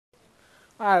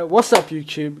Alright, what's up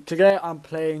YouTube? Today I'm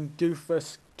playing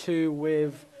Dofus 2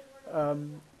 with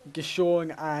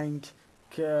Gishawn and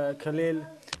Khalil.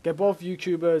 They're both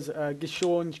YouTubers.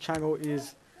 Gishawn's channel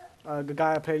is the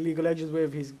guy I play League of Legends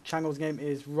with. His channel's name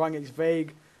is Run It's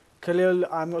Vague. Khalil,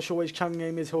 I'm not sure what his channel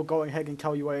name is. He'll go ahead and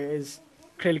tell you what it is.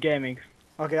 Krill Gaming.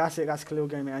 Okay, that's it. That's Khalil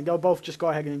Gaming. And they'll both just go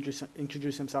ahead and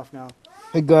introduce himself now.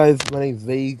 Hey guys, my name's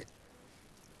Vague.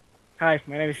 Hi,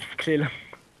 my name is Krill.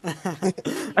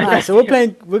 Alright, so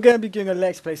we're gonna be doing a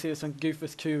Let's Play series on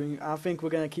Dofus 2, and I think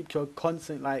we're gonna keep to a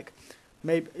constant, like,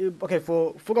 maybe, okay,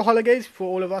 for the holidays, for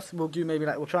all of us, we'll do maybe,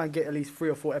 like, we'll try and get at least 3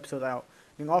 or 4 episodes out.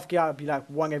 And after that, it'll be like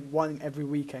one every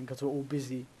weekend, because we're all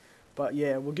busy. But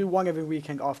yeah, we'll do one every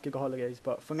weekend after the holidays,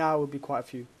 but for now, it'll be quite a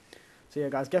few. So yeah,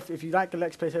 guys, if you like the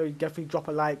Let's Play series, definitely drop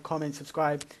a like, comment,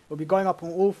 subscribe. We'll be going up on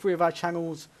all 3 of our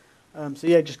channels. So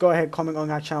yeah, just go ahead, comment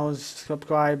on our channels,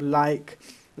 subscribe, like.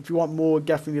 If you want more,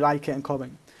 definitely like it and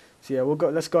comment. So yeah,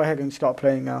 let's go ahead and start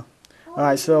playing now.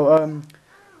 Alright, so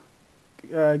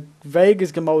Vague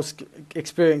is the most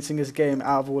experienced in this game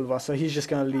out of all of us, so he's just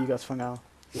gonna lead us for now.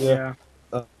 Yeah.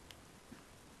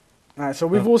 Alright, so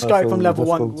we've all started from level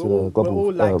 1. We're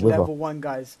all like river. level 1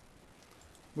 guys.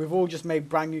 We've all just made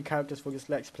brand new characters for this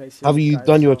Let's Play series. Have you guys,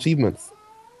 done your so, achievements?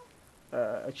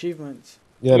 achievements?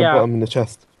 Yeah, the Yeah. bottom in the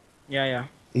chest. Yeah.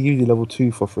 You usually level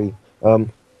 2 for free.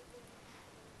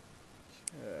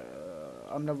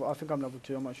 I think I'm level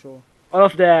 2, I'm not sure. All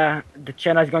of the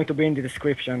channel is going to be in the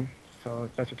description, so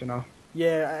that's what you know.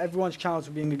 Yeah, everyone's channels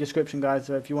will be in the description, guys.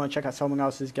 So if you want to check out someone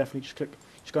else's, definitely just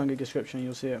go in the description and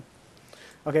you'll see it.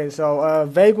 Okay, so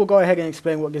Vague will go ahead and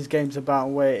explain what this game's about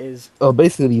and where it is.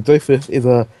 Basically, Dofus is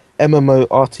a MMO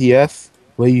RTS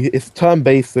where it's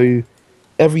turn-based, so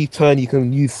every turn you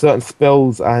can use certain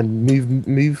spells and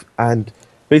move, and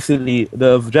basically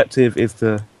the objective is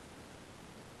to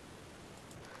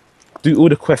do all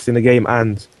the quests in the game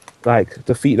and like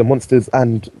defeat the monsters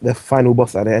and the final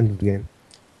boss at the end of the game.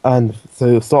 And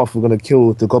so start off, we're gonna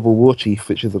kill the Gobble War Chief,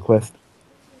 which is a quest.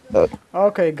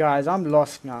 Okay, guys, I'm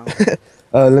lost now.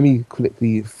 Let me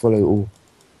quickly follow all.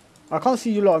 I can't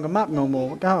see you lot on the map no more.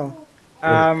 What the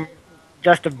hell?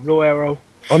 Just a blue arrow.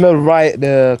 On the right,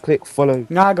 click follow.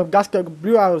 Nah, that's the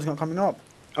blue arrow's not coming up.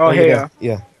 Oh, yeah, here.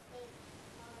 yeah.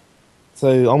 So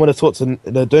I'm gonna talk to.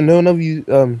 Don't none of you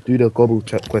do the Gobble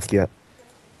quest yet.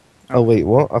 Oh wait,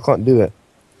 what? I can't do it.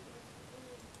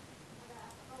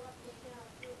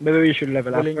 Maybe we should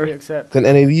level up Willingly first. accept. Can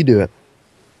any of you do it?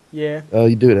 Yeah.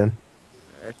 You do it then.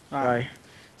 Let's Alright. try.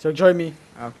 So join me.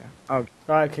 Okay. Oh,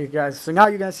 Alright, okay, guys. So now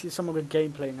you're gonna see some of the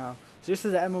gameplay now. So this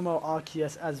is an MMO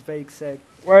RTS, as Vague said.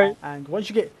 wait. And once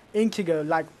you get into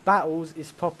the battles,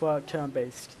 it's proper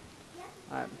turn-based.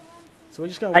 Alright. So we're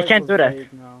just gonna. I wait can't for do that.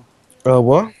 Vague now.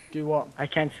 What? Do what? I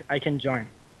can join.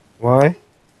 Why?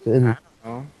 Then,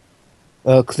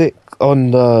 Oh, click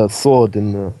on the sword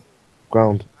in the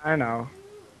ground. I know.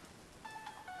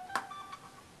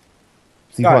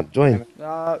 So you God can't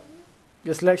join.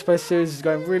 This Let's Play series is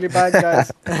going really bad,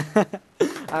 guys.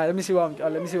 Alright, let me see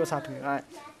what's happening. Alright.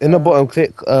 In the bottom,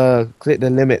 click the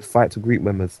limit fight to group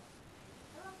members.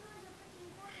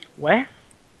 Where?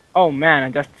 Oh man,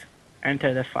 I just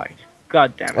entered the fight.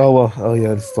 God damn it. Oh well. Oh yeah,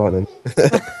 let's start then.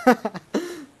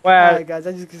 Well, Alright, guys,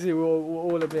 as you can see, we're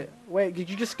all a bit. Wait, did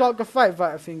you just start the fight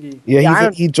thingy? Yeah,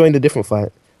 Yeah, he joined a different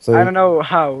fight. So I don't know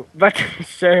how, but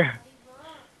sure.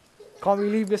 Can't we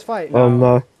leave this fight?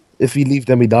 no. If we leave,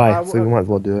 then we die. Uh, So we might as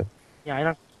well do it. Yeah, I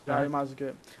don't. Alright, might as well do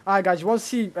it. Alright, guys, you want to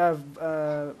see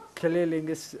Khalil in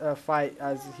this fight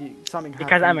as something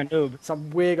Because I'm a happened. noob.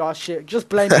 Some weird ass shit. Just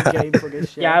blame the game for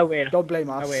this shit. Yeah, I will. Don't blame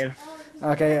us. I will.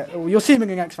 Okay, you'll see him in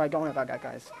the next fight. Don't worry about that,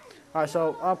 guys. Alright,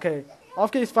 so, okay.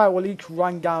 After this fight, we'll each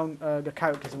run down the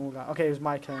characters and all that. Okay, it was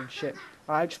my turn. Shit.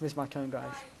 I just missed my turn,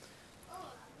 guys.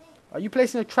 Are you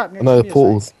placing a trap next No, to me? or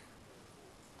portals.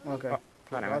 something? Okay.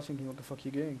 Oh, I was thinking, what the fuck are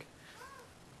you doing?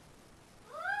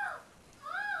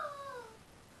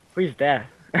 Who is there?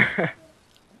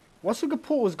 What's with the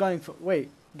portals going for? Wait,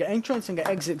 the entrance and the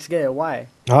exits there. Why?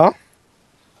 Huh?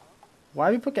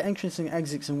 Why we put the entrance and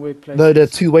exits in weird places? No, they're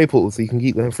two-way portals, so you can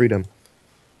keep going through them.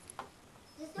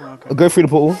 Oh, okay. Go through the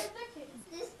portal.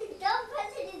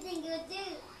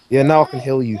 Yeah, now I can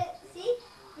heal you.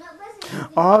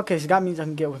 Oh, okay, so that means I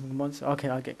can get with the monster. Okay,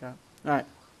 I get that. Alright.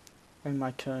 In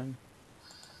my turn.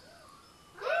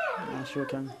 I sure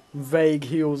can. Vague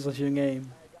heals as your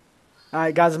name.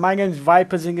 Alright, guys, my name's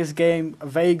Vipers in this game.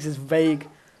 Vague's is Vague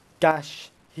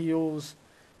Dash Heals.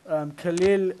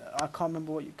 Khalil, I can't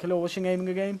remember what you. Khalil, what's your name in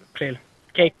the game? Krill.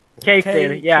 K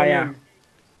Krill. Yeah, yeah. Khalil.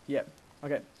 Yep.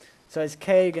 Okay. So it's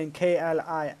K and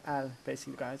KLIL,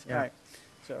 basically, guys. Yeah. Alright.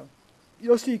 So,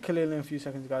 you'll see Khalil in a few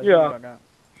seconds, guys. Yeah. Don't worry about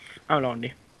I'm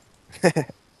lonely.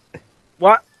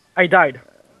 What? I died.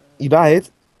 You died?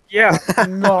 Yeah.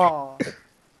 No.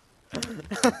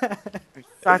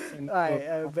 Sat in.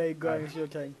 Alright, Vague, go ahead, it's your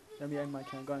turn. Let me end my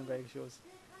turn. Go on, Vague, it's yours.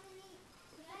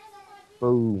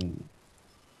 Boom.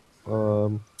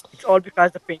 It's all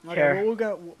because the pink Okay, hair.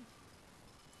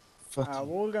 Fatty.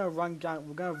 we're all gonna run down.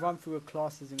 We're gonna run through the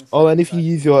classes in a Oh, second, and if you guys.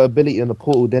 use your ability on the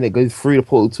portal, then it goes through the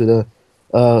portal to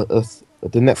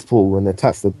the next portal and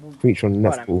attacks the creature on the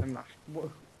What? next portal. I'm not.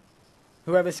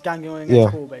 Whoever's scanning on the next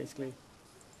Yeah. call, basically.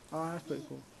 Oh, that's pretty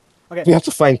cool. Okay, We have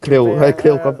to find Cleo.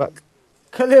 Cleo, come back.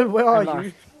 Khalil, where are I'm lost.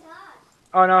 you?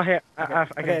 Oh no, here. Okay, I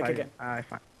okay, can okay, find okay. it. I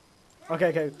find.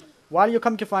 Okay. While you're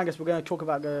coming to find us, we're going to talk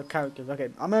about the characters. Okay,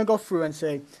 I'm going to go through and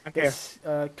say Okay. there's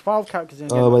 12 characters in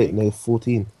the game, Oh I wait, think. no,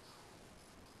 14.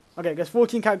 Okay, there's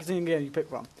 14 characters in the game you pick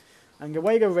from. And the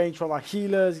way they range from are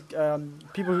healers,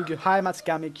 people who do high max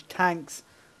damage, tanks,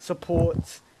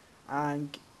 supports,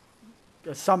 and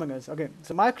summoners. Okay,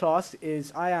 so my class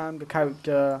is, I am the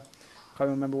character, can't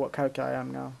remember what character I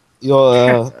am now.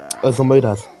 You're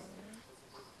Ozomodas.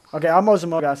 Okay, I'm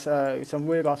Ozymogas, it's a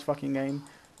weird ass fucking name.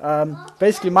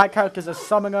 Basically, my character's a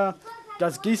summoner,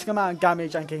 does decent amount of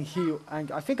damage and can heal.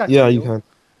 And I think I can Yeah, you heal. can.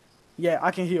 Yeah,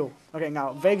 I can heal. Okay,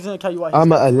 now, Vega's gonna tell you what his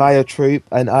I'm a character is. Elia troop,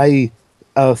 and I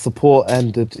support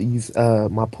and use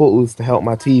my portals to help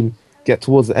my team get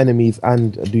towards the enemies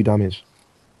and do damage.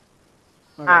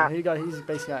 Okay, here you go, he's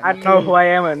basically I like, know who I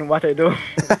am and what I do.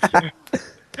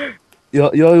 You're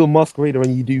a masquerader,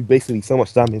 and you do basically so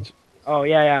much damage. Oh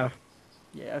yeah.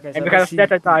 yeah, okay, And so because of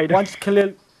that, I died. once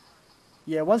Khalil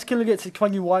gets to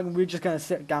 21, we're just gonna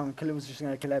sit down. Khalil's just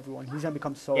gonna kill everyone. He's gonna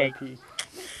become so Yeah. OP.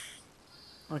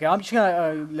 Okay, I'm just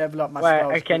gonna level up my Well,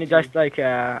 spells. can you quickly. just like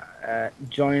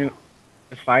join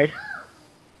the fight?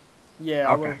 Yeah,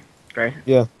 I will. Okay, great.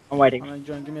 Yeah. I'm waiting. I'm gonna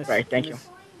join. Give me a Right, thank give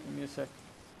you. me a sec.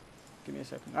 Give me a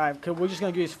second. Alright, we're just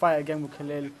gonna do this fight again with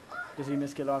Khalil because he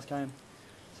missed it last time.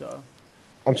 So,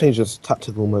 I'm changing this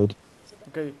tactical mode.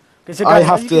 okay. So I guys, as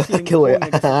have you can to see in the kill corner,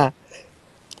 this is it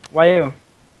Why you?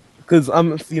 because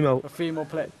I'm a female. a female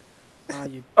play. Ah,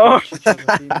 you Oh. bitch, you chose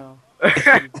a female. You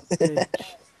bitch.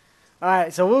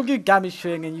 Alright, so we'll do damage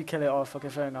string and you kill it off. Okay,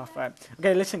 fair enough. Right.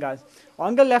 Okay, listen, guys.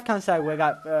 On the left-hand side where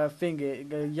that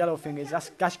the yellow thing is,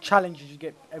 that's challenges you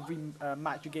get every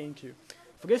match you get into.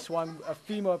 For this one, a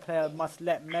female player must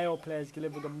let male players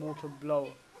deliver the mortal blow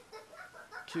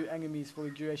to enemies for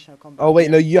the duration of combat. Oh wait,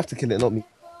 no, you have to kill it, not me.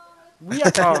 We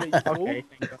have to Oh, kill it, you fool. okay.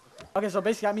 Thank you. Okay, so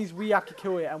basically that means we have to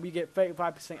kill it and we get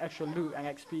 35% extra loot and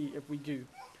XP if we do.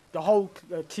 The whole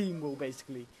team will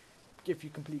basically, if you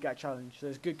complete that challenge. So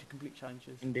it's good to complete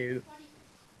challenges. Indeed.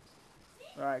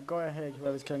 Alright, go ahead,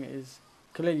 whoever's killing it is.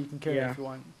 Khalil, you can kill it Yeah. if you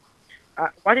want.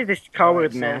 What is this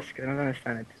coward so- mask? I don't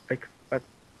understand it. Like, what?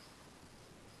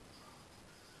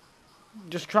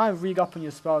 Just try and rig up on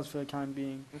your spells for the time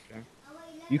being. Okay.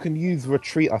 You can use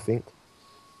retreat, I think.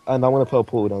 And I want to put a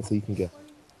portal down so you can get.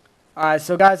 Alright,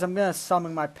 so guys, I'm going to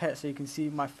summon my pet so you can see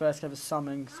my first ever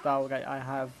summoning spell that I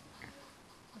have.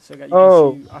 So that you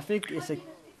Oh. can see, I think it's a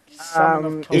summon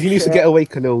of If If you need It's, to get away,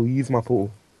 Khalil, use my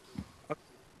portal.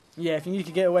 Yeah, if you need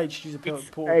to get away, just use a It's,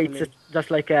 portal. it's Khalil.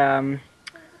 just like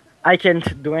I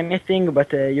can't do anything,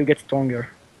 but you get stronger.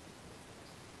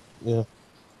 Yeah.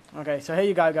 Okay, so here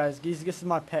you go, guys. This is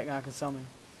my pet that I can summon.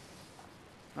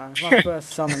 It's my first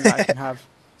summon that I can have.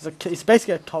 It's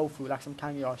basically a tofu, like some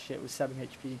kangaroo shit with 7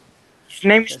 HP. His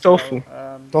name is So, Tofu.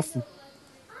 Tofu.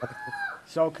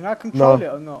 So can I control No. it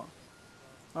or not?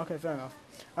 Okay, fair enough.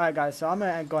 Alright guys, so I'm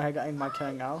gonna go ahead and end my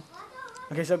turn now.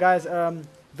 Okay, so guys,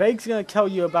 Vague's gonna tell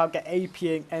you about the AP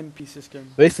and MP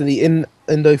system. Basically, in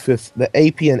Dofus, the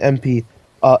AP and MP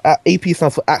AP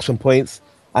stands for action points,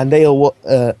 and they are what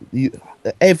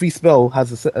every spell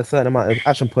has a certain amount of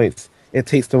action points it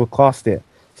takes to cast it.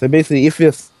 So basically, if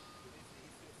your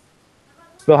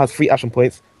spell has 3 action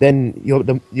points, then you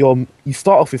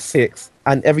start off with 6,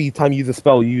 and every time you use a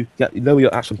spell, you lower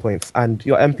your action points, and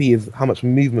your MP is how much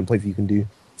movement points you can do.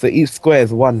 So each square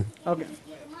is 1. Okay.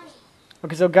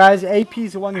 Okay, so guys, AP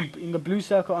is the one in the blue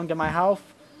circle under my health,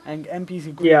 and MP is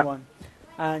the green Yeah. one.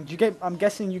 And I'm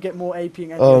guessing you get more AP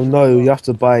and MP. Oh as no, well. you have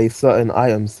to buy certain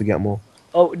items to get more.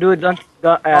 Oh, dude, don't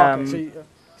Okay, so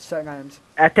certain items.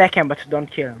 attack him, but don't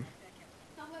kill him.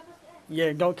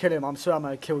 Yeah, don't kill him. I'm sorry, I'm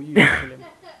gonna kill you. Don't kill him.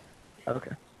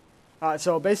 Okay. Alright,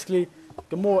 so basically,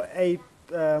 the more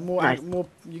Nice. more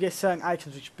you get certain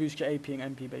items which boost your AP and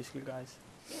MP, basically, guys.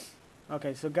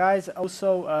 Okay, so guys,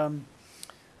 also,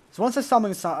 so once I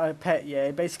summon a pet,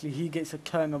 yeah, basically he gets a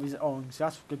turn of his own, so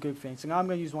that's the good thing. So now I'm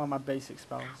gonna use one of my basic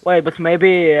spells. Wait, but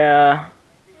maybe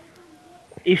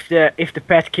if the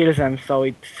pet kills him, so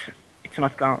it's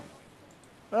not count.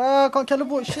 I can't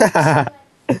teleport shit.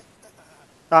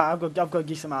 I've got a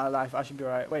decent amount of life. I should be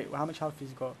alright. Wait, how much health has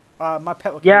he got? My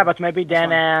pet will kill Yeah, him. but maybe That's then,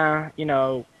 fine. you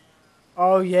know,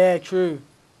 Oh yeah, true.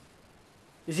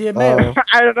 Is he a male?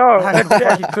 I don't know. I have Let's no check.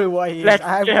 fucking clue what he is. Let's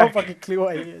I have no check. fucking clue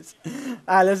what he is.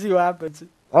 Alright, let's see what happens.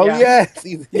 Oh Yeah. yes,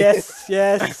 he's Yes,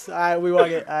 yes. Alright, we won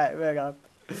it. Alright, there we go.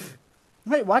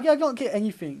 Wait, why do I not get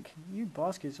anything? You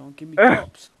baskets don't give me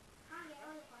drops.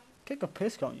 Kick a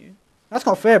piss, can't you? That's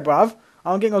not fair, bruv.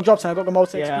 I don't get no drops and I got the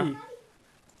most Yeah. XP.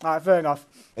 Alright, fair enough.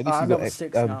 At least I'm you got level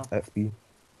 6 now. XP.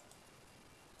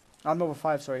 I'm level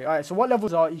 5, sorry. Alright, so what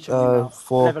levels are each of you now?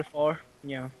 4. Level 4.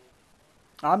 Yeah.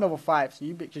 I'm level 5, so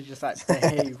you bitches just like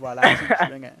behave while I teach you,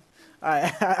 innit?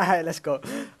 Alright, let's go.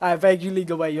 Alright, Vague, you lead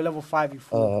the way. You're level 5, you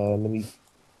fool. Let me.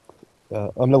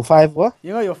 I'm level 5. What?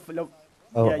 You know you're level...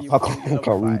 Oh, yeah, you I fool, can't, you're I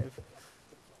can't level read.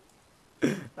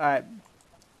 5. Alright.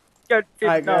 Good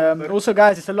Like, number. also,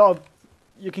 guys, it's a lot of.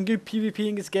 You can do PvP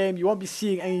in this game. You won't be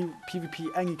seeing any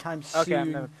PvP anytime Okay, I'm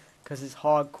soon level- because it's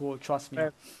hardcore. Trust me.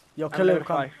 Right. Yo, I'm Khalil, level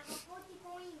come. 5.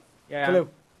 Yeah. Khalil,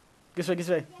 this way, this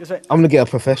way, this way. I'm gonna get a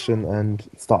profession and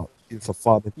start doing some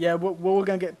farming. Yeah, we're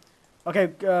gonna get. Okay,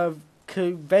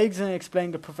 Vague's gonna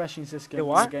explain the profession system The in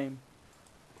what? the game.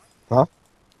 Huh?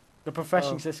 The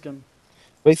profession Oh. system.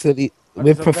 Basically, Okay,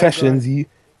 with so professions,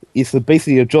 it's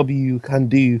basically a job you can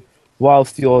do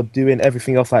whilst you're doing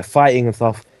everything else like fighting and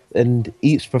stuff. And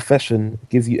each profession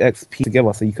gives you XP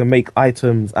together, so you can make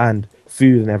items and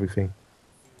food and everything.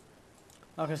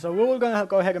 Okay, so we're all gonna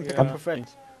go ahead and pick Yeah. up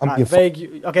professions. I'm Alright, your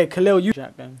Vague. Okay, Khalil, you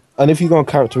Jack then. And if you go on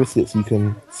characteristics, you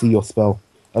can see your spell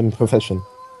and profession.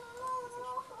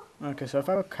 Okay, so if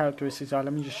I have characteristics,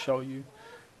 let me just show you.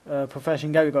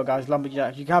 Profession, there we go, guys.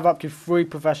 Lumberjack. You can have up to 3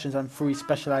 professions and 3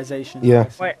 specializations. Yeah.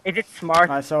 basically. Wait, is it smart?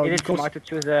 Alright, so Is you it can- smart to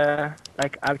choose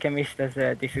like alchemist as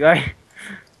this guy?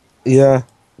 Yeah,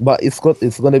 but it's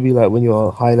gonna be like when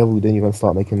you're high level, then you're gonna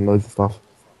start making loads of stuff.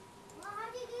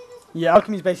 Yeah,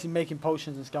 alchemy is basically making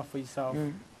potions and stuff for yourself.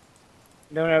 Mm.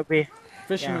 Don't know be.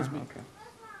 Fishing Yeah. is Okay.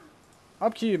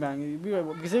 up to you, man.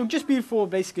 Because it would just be for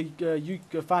basically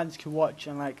your fans can watch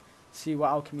and like see what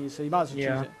alchemy is. So you might as well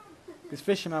Yeah. choose it. Because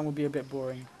fisherman will be a bit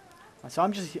boring. So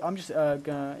I'm just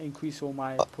gonna increase all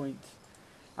my points.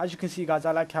 As you can see, guys,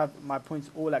 I like to have my points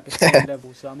all at the same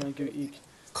level. So I'm gonna do each.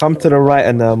 Come to the right,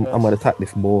 and I'm gonna attack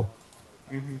this more.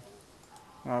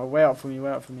 Mm-hmm. Wait up for me.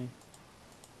 Wait up for me.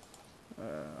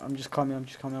 I'm just coming.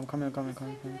 I'm coming.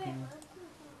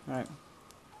 Alright.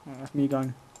 That's me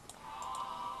going.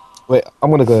 Wait,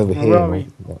 I'm gonna go over Where here. are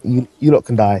man. You lot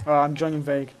can die. I'm joining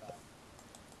Vague.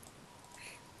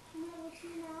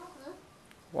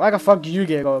 Why the fuck do you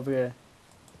get over here?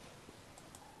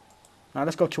 Now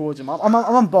let's go towards him. I'm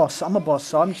a boss. I'm a boss,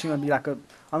 so I'm just gonna be like I'm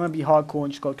gonna be hardcore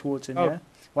and just go towards him. Oh. Yeah.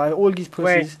 While all these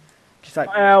pussies, just like.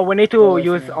 We need Go to away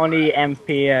from use here. only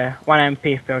MP, 1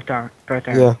 MP per turn.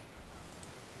 Yeah.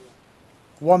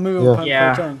 One move Yeah. per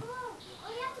Yeah. turn.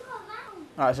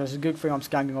 Alright, so it's a good thing I'm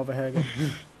scanning over here again.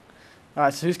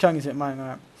 Alright, so whose turn is it? Mine.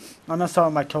 Alright. I'm gonna start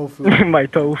with my tofu. My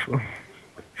tofu.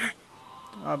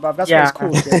 But that's Yeah.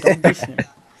 what it's called. Yeah, don't diss him.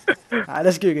 Alright,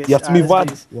 let's do this. You have to Alright, move let's one.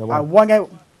 do this. Yeah, Alright, one. one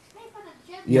game.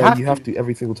 Yeah, you have to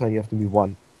every single time. You have to move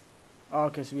one. Oh,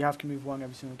 okay, so we have to move one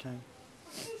every single time.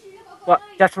 What?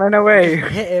 Just run away.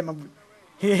 Hit him.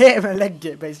 He hit him and legged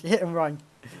it, basically. Hit and run.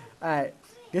 Alright.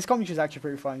 This commentary is actually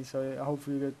pretty funny, so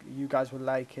hopefully you guys will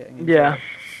like it. And enjoy Yeah. it.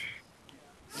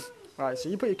 Alright, so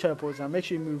you put your teleports down. Make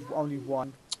sure you move only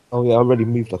one. Oh yeah, I already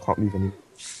moved. I can't move anymore.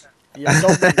 Yeah,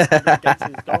 don't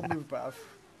move. Don't move, bruv.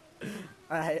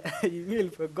 Alright, you really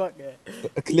forgot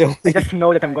that. Clearly. I just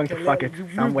know that I'm going to Alright, fuck it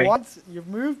You've some moved way. once. You've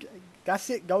moved. That's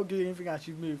it. Don't do anything else.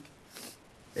 You've moved.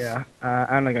 Yeah.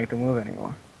 I'm not going to move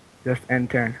anymore. Just end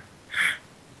turn.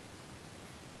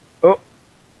 Oh.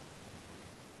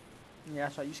 Yeah,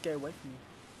 that's right. You stay away from me.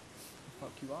 I'll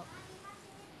fuck you up.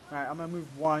 Alright, I'm gonna move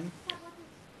one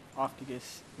after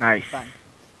this. Nice. Bang.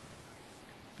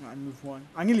 Alright, move one.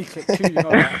 I nearly clicked two, you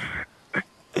know that.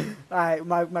 Alright,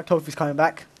 my tofu's coming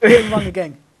back. Hit and run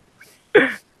again. I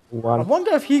One.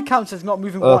 wonder if he counts as not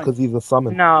moving one. Because he's a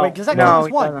summon. No. Wait, does that no, count as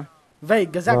it one? doesn't.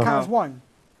 Vague, does that No. count as one?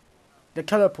 The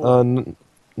teleport.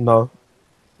 No.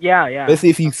 Yeah, yeah. Basically,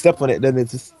 if you step on it, then it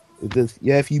just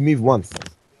yeah. If you move once.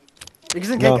 It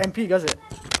doesn't no. get MP, does it?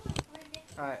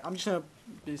 Alright, I'm just gonna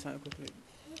do something quickly.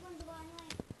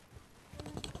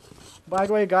 By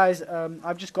the way, guys,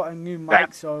 I've just got a new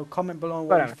mic, so comment below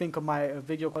what you think of my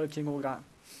video quality and all that.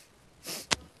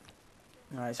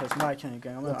 Alright, so it's my turn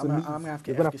again. I'm gonna have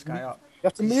to You're gonna F this guy up. You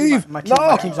have to You see move. my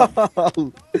team's up.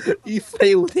 No. You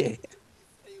failed it.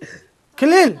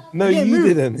 Khalil! No, didn't you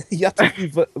move. didn't. You had to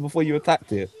move before you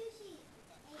attacked it.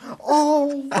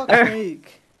 Oh, fuck's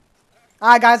sake.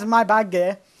 Alright, guys, my bad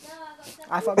there.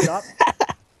 I fucked up.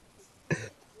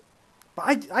 But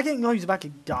I didn't know he's about to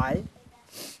die.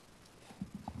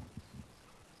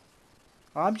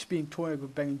 I'm just being torn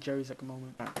with Ben and Jerry's at the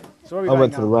moment. So where are we I going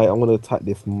went to now? the right. I'm gonna attack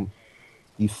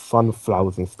these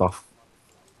sunflowers and stuff.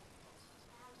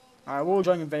 Alright, we're all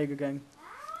joining Vega again.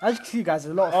 As you can see, guys,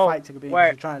 there's a lot of Oh, fights to be because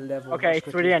wait. we're trying to level. Okay, as it's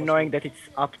quickly really as annoying possible. that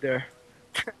it's up there.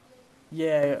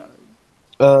 Yeah,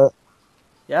 Uh,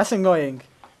 yeah, that's annoying.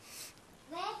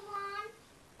 Red one.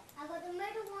 I got the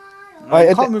middle one.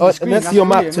 You can't move the screen. next That's to your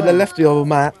really map, to the annoying. left of your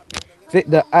map, click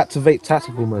the activate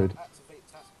tactical mode.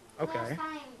 Okay.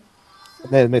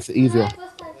 And then it makes it easier.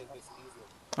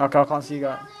 Okay, I can't see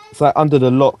that. It's like under the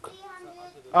lock.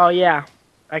 Oh yeah,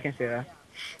 I can see that.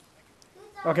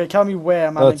 Okay, tell me where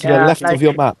am I meant To the Yeah, left like- of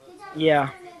your map. Yeah,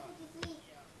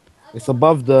 It's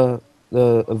above the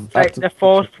it's like the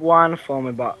fourth one from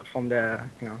the from the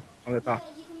top. You can move the plate.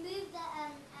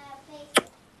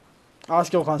 I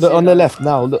still can't Look see on that. the left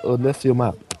now. Look on the left of your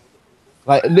map.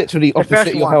 Like literally first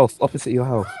opposite your one. health. Opposite your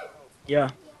health. Yeah.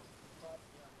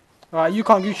 Alright, you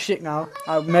can't do shit now.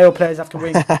 Male players have to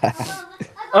win.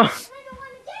 Oh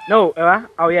no.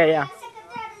 Oh yeah.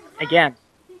 Again.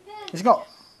 It's not.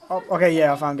 Oh, okay,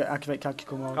 yeah, I found it. Activate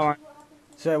tactical mode. Come on.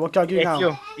 So what can I do It's now?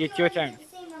 you. It's your turn.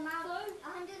 Same amount. 100,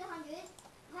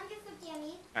 150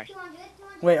 ME, Nice. 200,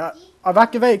 250. Wait, I've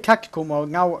activated tactical mode.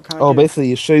 Now what can I Oh, do?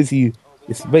 basically it shows you.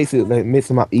 It's basically like, it makes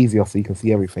the map easier so you can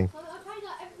see everything.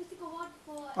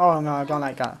 Oh no, I don't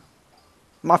like that.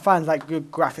 My fans like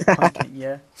good graphic content,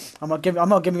 yeah. I'm not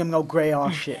giving them no grey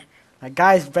ass shit. Like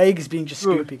guys, Vegas being just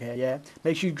Good. stupid here, yeah.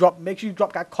 Make sure you drop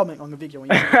that comment on the video when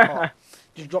you see the part.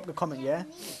 Just drop the comment, yeah.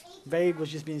 Vague was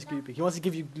just being stupid. He wants to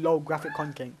give you low graphic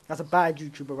content. That's a bad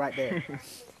YouTuber right there.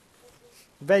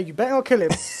 Vague, you better not kill him.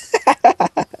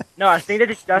 No, I think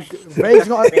that it's just. Vague's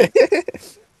not.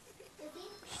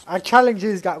 I challenge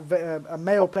is that a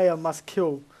male player must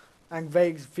kill, and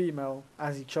Vague's female,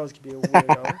 as he chose to be a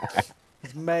weirdo.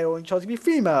 He's male and chose to be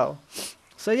female.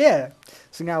 So yeah.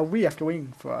 So now we have to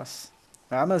win for us.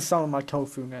 I'm gonna summon my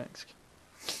tofu next.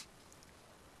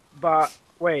 But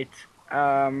wait.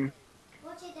 Watch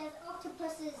it, there's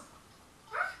octopuses.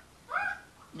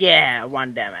 Yeah,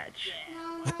 1 damage.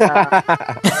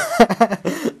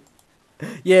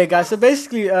 Yeah, guys. So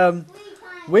basically,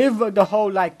 with the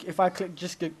whole like, if I click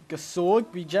just the sword,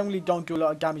 we generally don't do a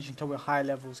lot of damage until we're high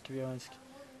levels, to be honest.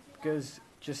 Because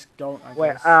just don't. I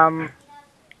Wait. guess.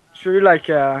 Should you like?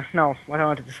 No. What I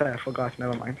wanted to say, I forgot.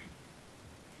 Never mind.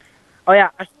 Oh yeah.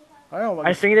 I don't know what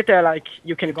I this- think that like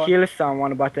you can You got- kill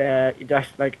someone, but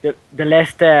just like the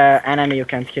last enemy you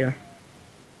can't kill.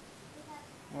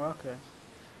 Well, okay.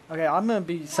 Okay, I'm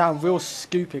gonna sound real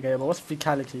stupid here, but what's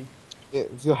vitality?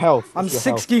 It's your health. I'm It's your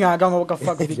 16 and I don't know what the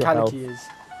fuck It's your vitality is.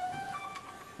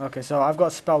 Okay, so I've got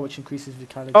a spell which increases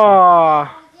vitality. Oh,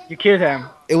 you killed him.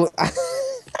 Health. It was. That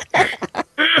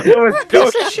was Piece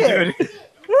of so shit. good.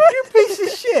 You piece of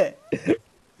shit!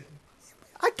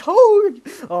 I told you.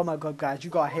 Oh my god, guys, you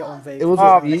got a hit on Vague. It was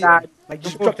Oh a- my god. Like,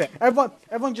 just Remove drop, it.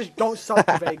 everyone just don't sub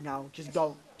to Vague now. Just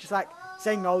don't. Just like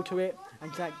say no to it and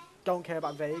just like don't care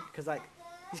about Vague because like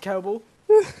he's terrible.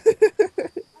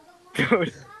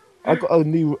 Dude. I got a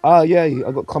new. Yeah.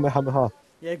 I got kamehameha.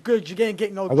 Yeah, good. You're getting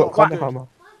get no I got drop. Good. kamehameha.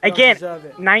 You don't Again, deserve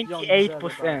it. You don't deserve it, bro.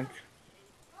 98%.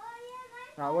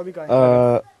 Alright, where we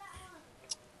going?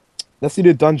 Let's do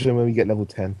the dungeon when we get level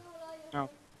 10.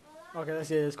 Okay, let's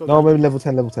see. Let's go. No, down. maybe level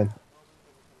 10. Level 10.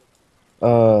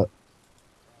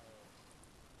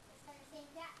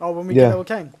 Oh, when we Yeah. get level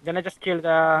 10. Gonna just kill Oh,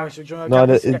 the. so do you wanna No, cap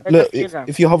this? look. Let's use them.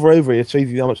 If you hover over it, it shows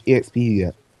you how much EXP you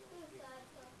get.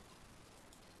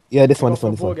 Yeah, this one. Go This for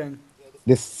one. a This ball one. game.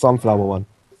 This sunflower one.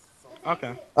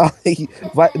 Okay.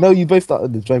 Right, no, you both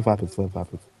started the joint vipers.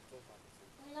 £1.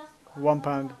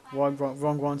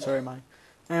 Wrong one. Sorry, man.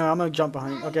 Anyway, I'm gonna jump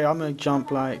behind. Okay, I'm gonna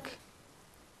jump like.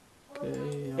 Okay,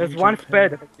 I'm There's gonna one jump spell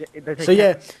here. that I So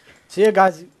can't- yeah,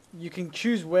 guys, you can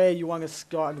choose where you want to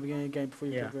start at the beginning of the game before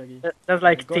you Yeah. get ready. There's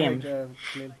like Go teams. ahead,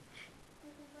 Lil.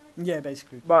 Yeah,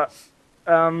 basically. But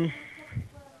I Oh,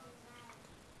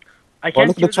 can't look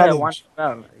at the use one challenge.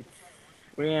 spell. It's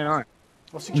really annoying.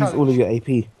 What's the Use all of challenge? your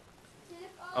AP.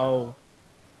 Oh.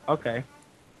 Okay.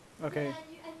 Okay.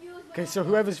 Okay, so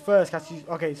whoever's first has to use.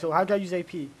 Okay, so how do I use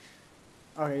AP?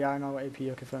 Okay, yeah, I know what AP.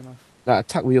 Okay, fair enough.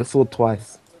 Attack with your sword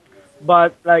twice.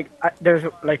 But like there's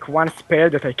like one spell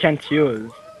that I can't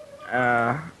use.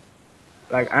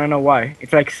 Like I don't know why.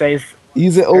 It's like says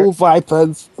Use it all,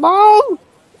 vipers. No.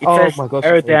 it Oh says my gosh,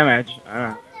 air I thought- damage. I don't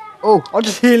know. Oh, I'll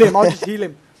just heal him. I'll just heal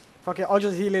him. Fuck it, I'll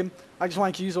just heal him. I just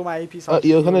want to use all my AP. So I'll just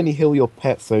you heal can him. only heal your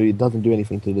pet, so it doesn't do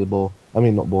anything to the ball. I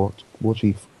mean, not ball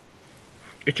chief.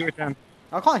 It's your turn.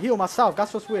 I can't heal myself.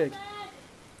 That's what's weird.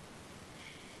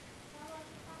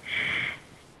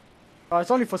 Oh,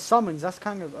 it's only for summons. That's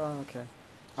kind of... Oh, okay.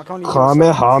 I can't heal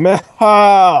summons.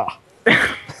 Kamehameha!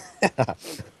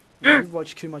 Yeah, we've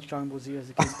watched too much Dragon Ball Z as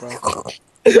a kid, bro.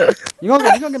 You're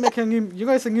gonna make a new... You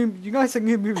guys a new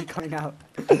movie coming out.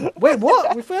 Wait,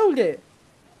 what? We failed it.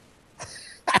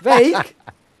 Vague?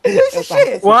 You piece of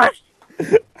shit! What?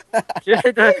 Vague,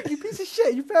 you piece of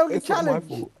shit! You failed the It's not my challenge!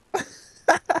 fault.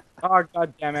 Oh,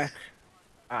 god damn it.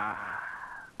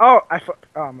 Oh,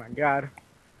 oh my god.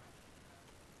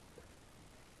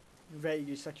 Vague,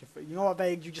 you're such a... You know what,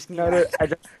 Vague? You just need... No, like, dude, I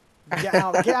just... get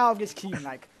out of this team,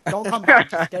 like, don't come back,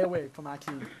 just stay away from our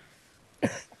team.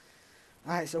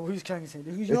 Alright, so who's trying to say?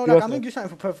 You know, like, I'm gonna do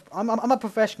something for I'm a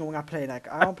professional when I play,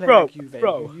 like, I don't play Bro, like you, Vague.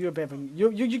 bro. You're a bit of a,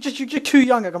 you're too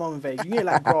young at the moment, Vague. You need to,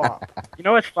 like, grow up. You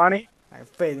know what's funny? Like,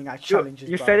 failing, like, challenges,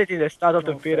 You bro. said it in the start of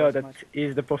No the video offense, that man.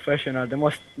 he's the professional,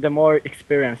 the more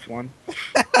experienced one.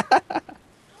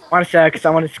 1 sec,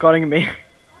 someone is calling me.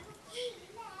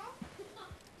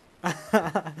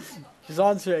 Just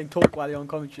answer it and talk while you're on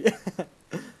commentary.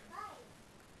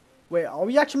 Wait, are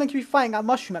we actually meant to be fighting that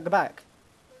mushroom at the back?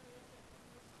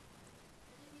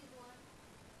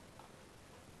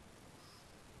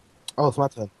 Oh, it's my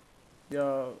turn.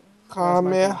 Yo.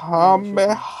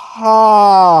 Kamehameha!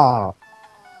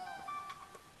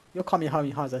 Your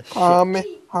kamehameha's a shit.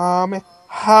 Kamehameha!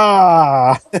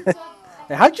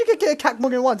 Hey, how'd you get attacked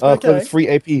more than once? Because Okay. it's free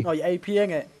AP. Oh, you're APing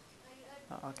it.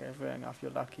 Oh, okay, fair enough.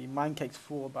 You're lucky. Mine takes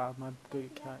 4 about my good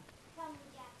attack.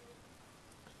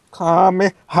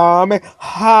 Kamehameha!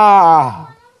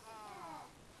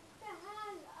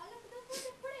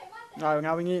 Alright,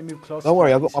 now we need to move closer. Don't worry,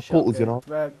 to I've got this my shop, portals, you okay?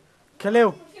 know.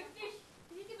 Khalil.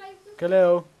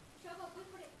 Khalil.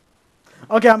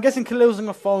 Okay, I'm guessing Khalil's on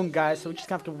the phone, guys, so we're just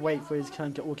gonna have to wait for his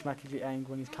turn to automatically end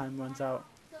when his time runs out.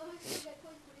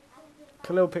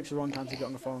 Khalil picks the wrong time to get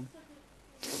on the phone.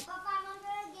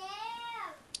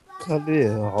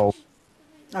 Khalil.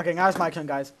 Okay, now it's my turn,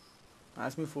 guys. Alright,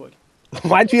 let's move forward.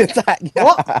 Why'd you attack?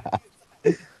 What?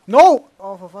 No!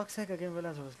 Oh, for fuck's sake, I didn't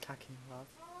realize I was attacking, bruv.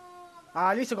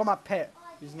 At least I got my pet.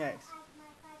 Who's next?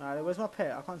 Alright, where's my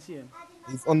pet? I can't see him.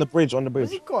 He's on the bridge, on the Where's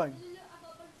bridge. he going?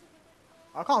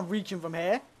 I can't reach him from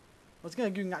here. I was gonna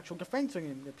do natural defense on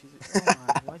him. The piece of... Oh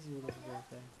man, why is he all over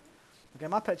there? Okay,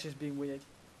 my pet's just being weird.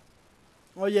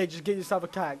 Oh yeah, just get yourself a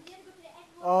tag.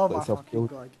 Oh Got my yourself fucking killed.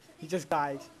 god. He just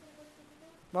died.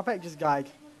 My pet just died.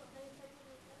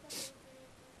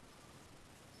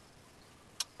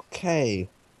 Okay.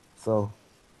 So,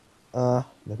 there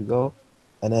we go.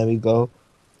 And there we go.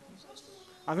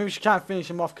 I think we should try and finish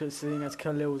him off because seeing as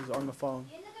Khalil's on the phone.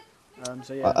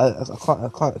 So yeah. I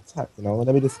can't attack, you know.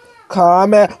 Let me just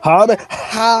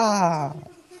Kamehameha!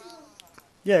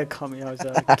 Yeah, Kami, I was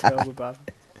terrible, bruv.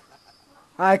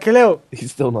 Alright, Khalil.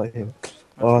 He's still not here.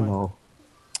 Oh fine. no.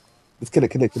 Let's kill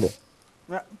it.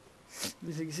 Yeah.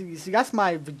 You see, that's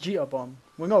my Vegeta bomb.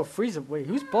 Well, no, Frieza. Wait,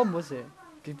 whose bomb was it?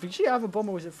 Did Vegeta have a bomb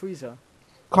or was it Frieza?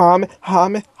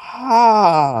 Kamehameha!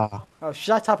 Oh,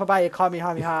 shut up about your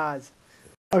kamehamehas.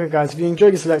 Okay, guys, if you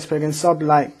enjoyed this Let's Play, then sub,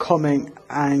 like, comment,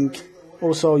 and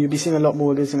also you'll be seeing a lot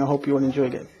more of this, and I hope you all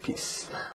enjoyed it. Peace.